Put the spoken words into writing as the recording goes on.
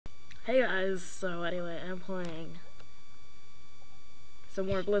Hey guys, so anyway, I'm playing some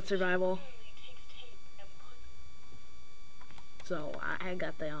more Blitz survival. So I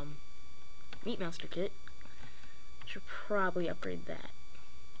got the Meat Master kit. Should probably upgrade that.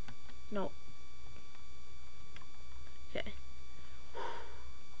 No. Okay.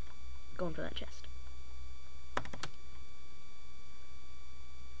 Going for that chest.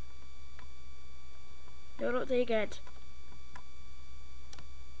 No, don't take it.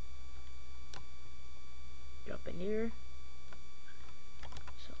 Drop in here.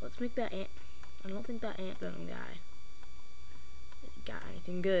 So let's make that ant. I don't think that ant venom guy got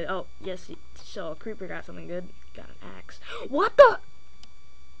anything good. Oh, yes, so a creeper got something good. Got an axe. What the?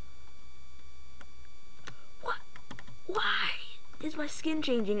 What? Why is my skin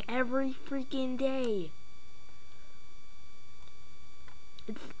changing every freaking day?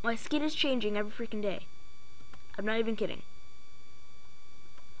 My skin is changing every freaking day. I'm not even kidding.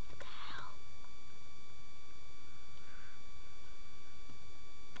 What the hell?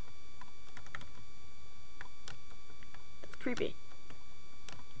 That's creepy.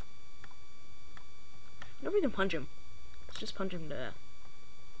 I wonder if we can punch him. Let's just punch him to death.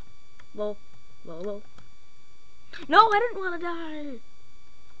 Lol. Lol, lol. No, I didn't want to die!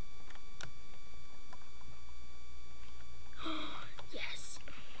 Yes!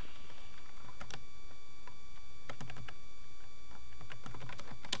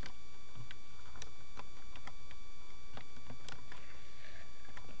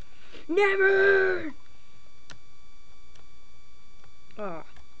 Never! Oh,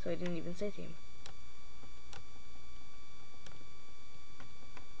 so I didn't even say team.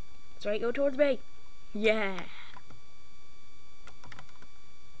 That's right, go towards me. Yeah.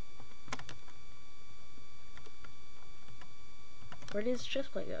 Where did his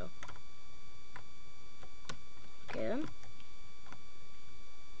chest plate go? Okay then.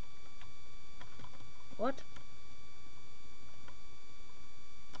 What?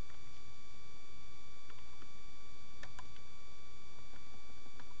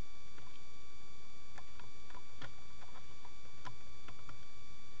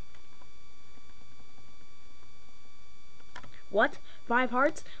 What? 5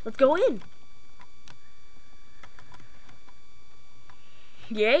 hearts? Let's go in!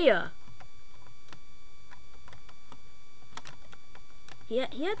 Yeah! He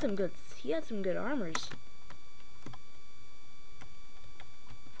had some good armors.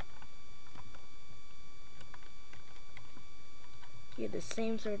 He had the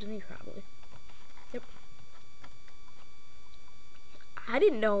same sword as me, probably. Yep. I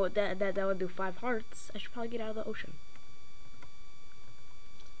didn't know that would do 5 hearts. I should probably get out of the ocean.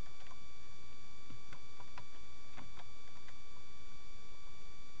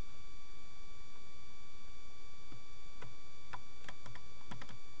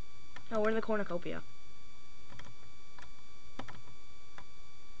 Oh, we're in the cornucopia.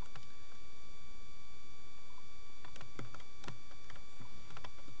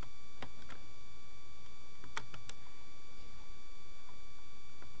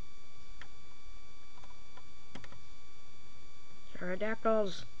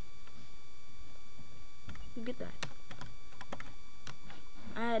 Pterodactyls. You get that?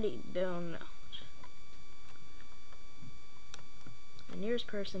 I don't know. The nearest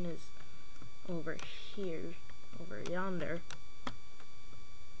person is over here, over yonder.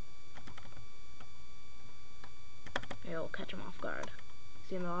 It'll catch him off guard.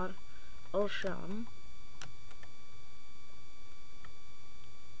 See him on ocean.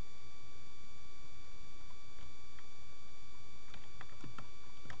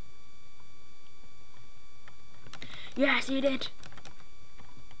 Yes, you did.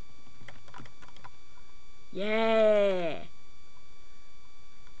 Yeah.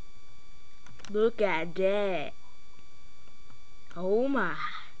 Look at that. Oh my.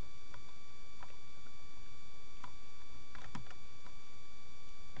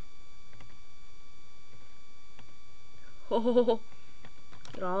 Oh, look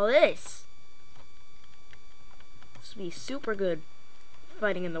at all this. This will be super good.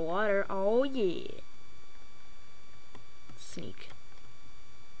 Fighting in the water. Oh yeah. Sneak.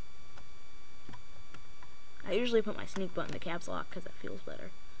 I usually put my sneak button to caps lock because it feels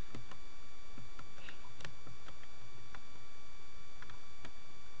better.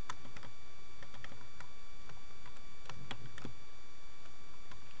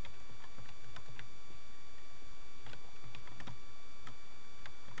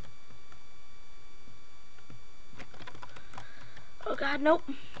 Oh god, nope.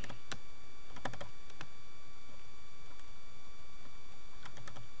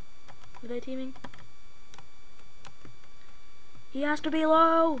 Are they teaming? He has to be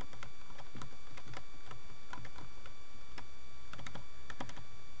low.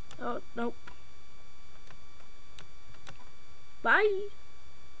 Oh, nope. Bye.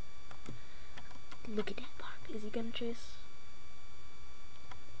 Look at that park. Is he gonna chase?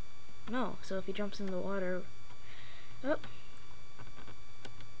 No. So if he jumps in the water, oh.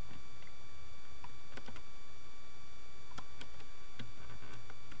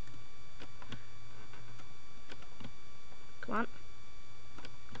 Come on.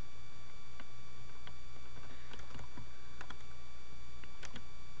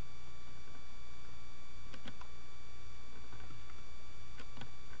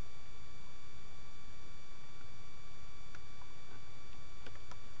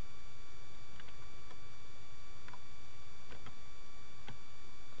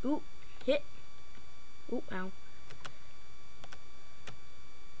 Ooh, hit. Ooh, ow.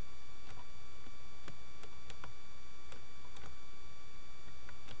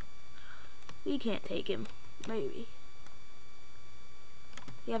 We can't take him. Maybe.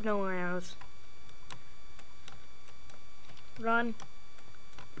 We have no more arrows. Run.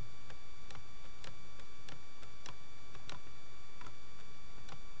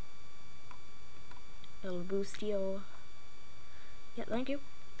 El Bustio. Yeah, thank you.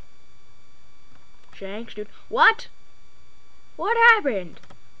 Shanks, dude. What? What happened?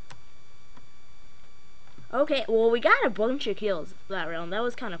 Okay, well, we got a bunch of kills that round. That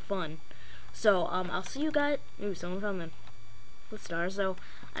was kind of fun. So, I'll see you guys. Ooh, someone found them with stars. So,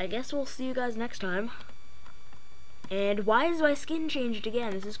 I guess we'll see you guys next time. And why is my skin changed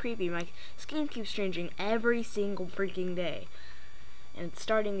again? This is creepy. My skin keeps changing every single freaking day. And it's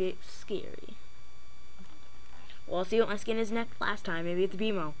starting to get scary. Well, I'll see what my skin is next last time. Maybe it's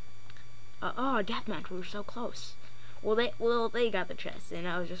BMO. Oh, deathmatch. We were so close. Well, they got the chest, and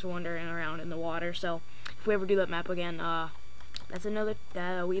I was just wandering around in the water. So, if we ever do that map again, that's another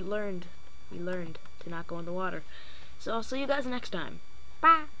we learned to not go in the water. So I'll see you guys next time.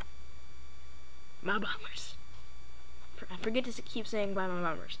 Bye, my bombers. I forget to keep saying bye, my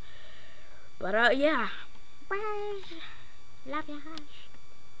bombers. But yeah. Bye. Love ya.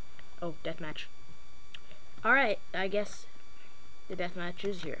 Oh, deathmatch. All right, I guess the deathmatch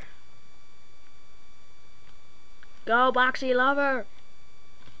is here. Go, Boxy Lover!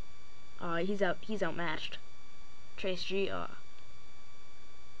 He's outmatched. Trace G,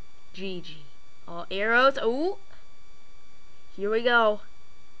 GG. All arrows, ooh! Here we go.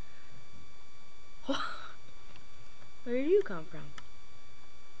 Where did you come from?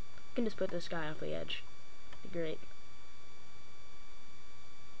 I can just put this guy off the edge. Be great.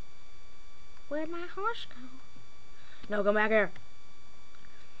 Where'd my horse go? No, come back here.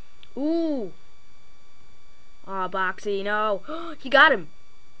 Ooh! Aw, Boxy, no. He got him.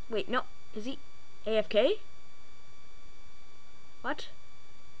 Wait, no. Is he AFK? What?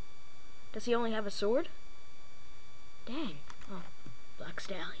 Does he only have a sword? Dang. Oh, Black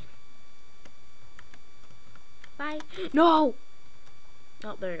Stallion. Bye. No!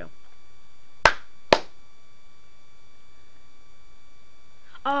 Oh, there you go.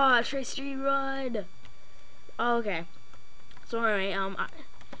 Ah, Trace Street Run. Oh, okay. So anyway, I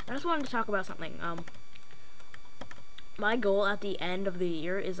just wanted to talk about something. My goal at the end of the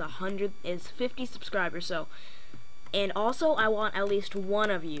year is 50 subscribers. So, and also I want at least one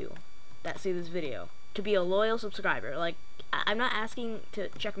of you that see this video to be a loyal subscriber. Like, I'm not asking to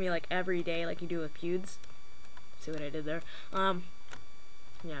check me like every day like you do with Pewds. See what I did there?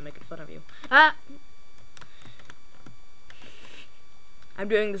 Yeah, I'm making fun of you. I'm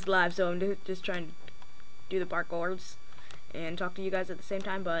doing this live, so I'm just trying to do the parkours and talk to you guys at the same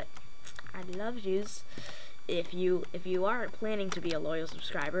time. But I love yous. If you are planning to be a loyal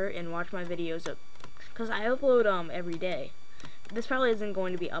subscriber and watch my videos, because I upload every day. This probably isn't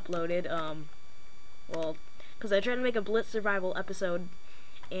going to be uploaded. Well, because I tried to make a Blitz survival episode,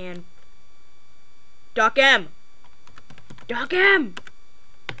 and Docm,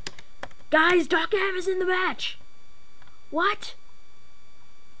 guys, Docm is in the match. What?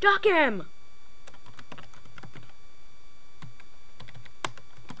 Docm.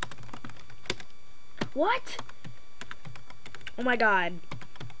 What? Oh my god.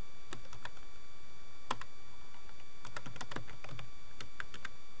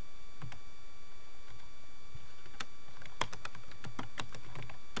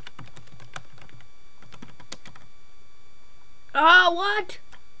 Oh, what?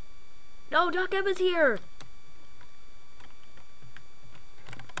 No, Docm is here.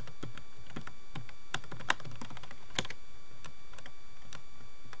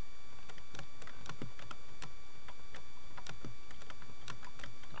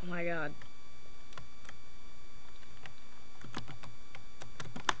 Oh my god.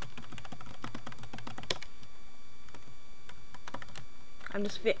 I'm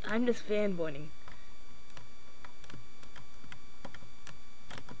just fanboying.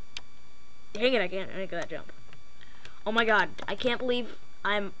 Dang it, I can't make that jump. Oh my god, I can't believe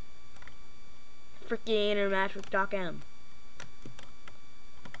I'm freaking in a match with Docm.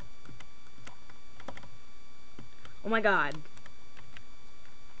 Oh my god.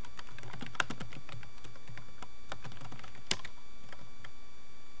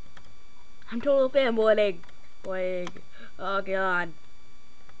 I'm total fanboying. Oh god.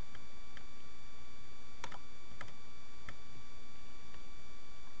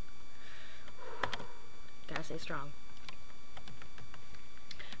 Gotta stay strong.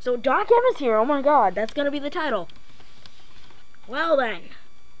 So Docm is here. Oh my god, that's gonna be the title. Well then,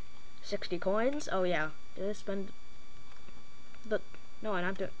 60 coins. Oh yeah, did I spend the? No, I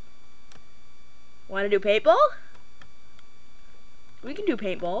don't do. Want to do paintball? We can do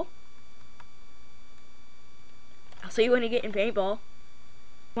paintball. I'll see you when you get in paintball. Oh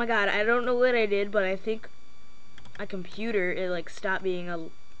my god, I don't know what I did, but I think my computer, it like stopped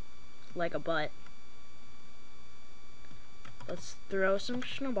being like a butt. Let's throw some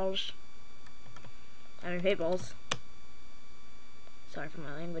snowballs. I mean paintballs. Sorry for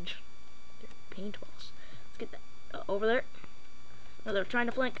my language. They're paintballs. Let's get that over there. Oh, they're trying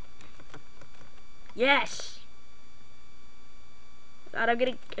to flank. Yes! God, I'm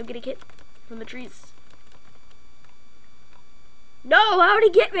getting hit from the trees. No, how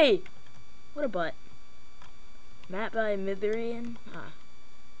did he get me? What a butt. Map by Mithrian. Ah.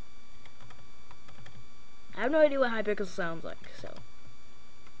 I have no idea what high pixel sounds like, so.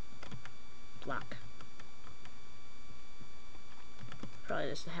 Block. Probably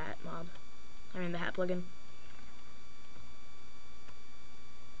just the hat mob. I mean the hat plugin.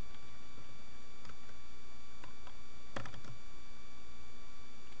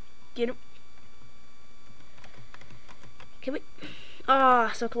 Get him. Can we?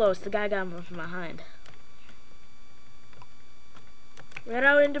 Oh, so close. The guy got him from behind. Ran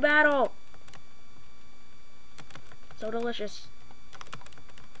out into battle. So delicious.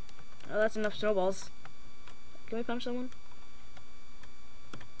 Oh, that's enough snowballs. Can we punch someone?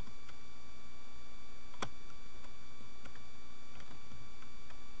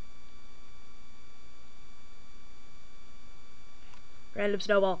 Random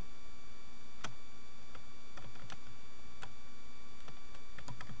snowball.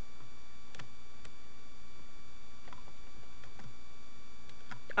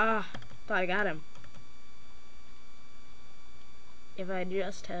 Ah, thought I got him. If I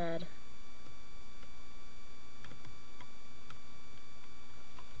just had...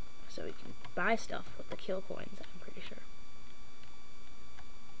 So we can buy stuff with the kill coins, I'm pretty sure.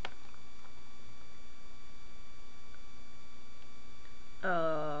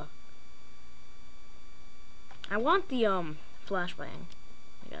 I want the, flashbang.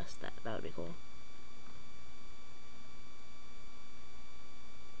 I guess that would be cool.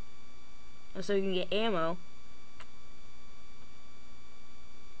 So you can get ammo.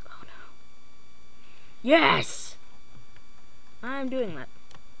 Oh no. Yes! I'm doing that.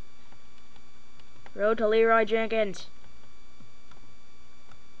 Road to Leroy Jenkins.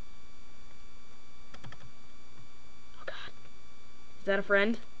 Oh god. Is that a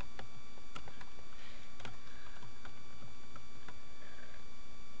friend?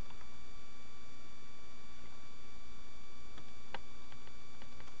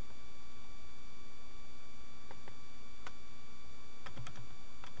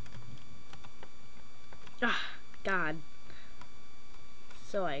 Ah, God.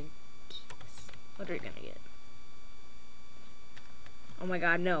 So what are you gonna get? Oh my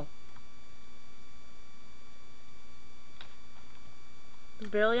god, no.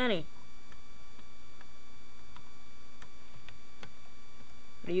 There's barely any.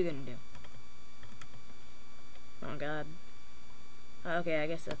 What are you gonna do? Oh god. Okay, I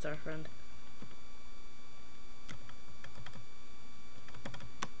guess that's our friend.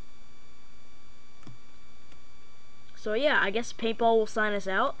 So yeah, I guess paintball will sign us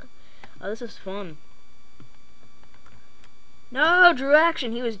out. Oh, this is fun. No, Drew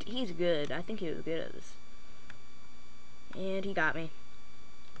Action. He's good. I think he was good at this. And he got me.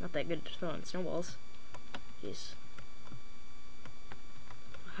 Not that good at throwing snowballs. Jeez.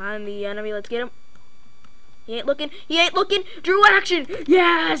 Behind the enemy, let's get him. He ain't looking. He ain't looking. Drew Action.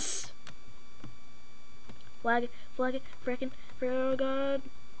 Yes. Flag it. Flag it. Frickin'. Oh god.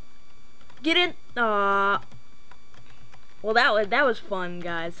 Get in. Aww. Well, that was fun,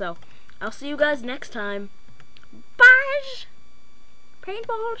 guys. So, I'll see you guys next time. Bye!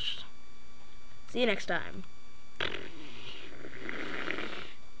 Paintballs! See you next time.